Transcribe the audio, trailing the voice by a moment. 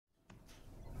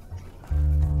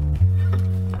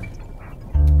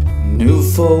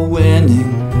for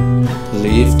winning,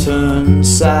 leaf turned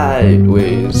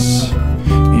sideways.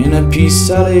 In a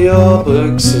piece out of your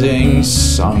book, sitting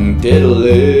sung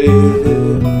diddly.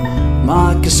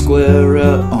 Mark a square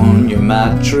out on your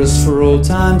mattress for old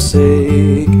time's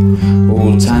sake,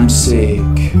 old time's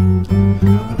sake.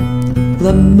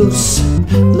 The moose,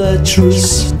 the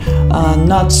truce, are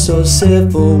not so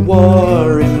civil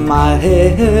war in my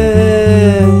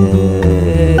hand.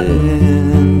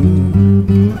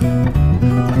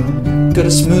 Got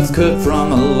a smooth cut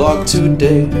from a log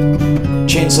today.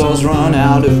 Chainsaws run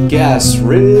out of gas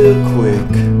real quick.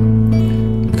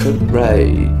 Cut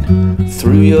right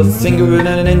through your finger in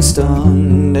an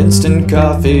instant. Instant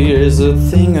coffee is a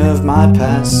thing of my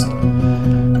past.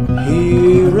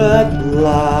 Here at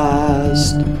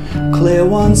last, clear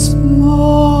once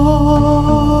more.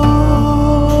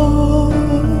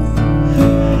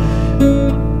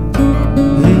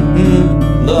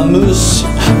 The moose,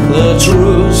 the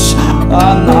truce,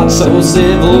 are not so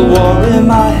civil war in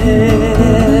my head.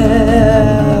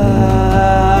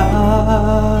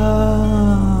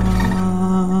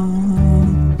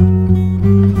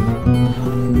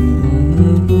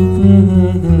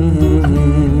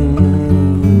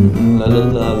 La la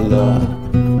la la,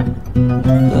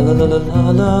 la la la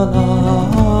la la la.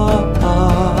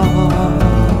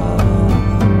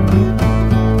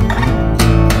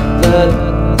 Let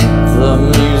the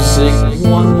music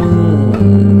wander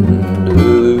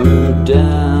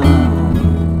down.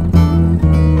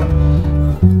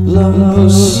 The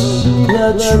moose, the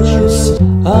truce,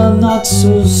 are not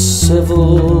so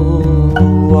civil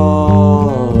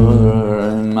war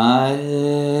in my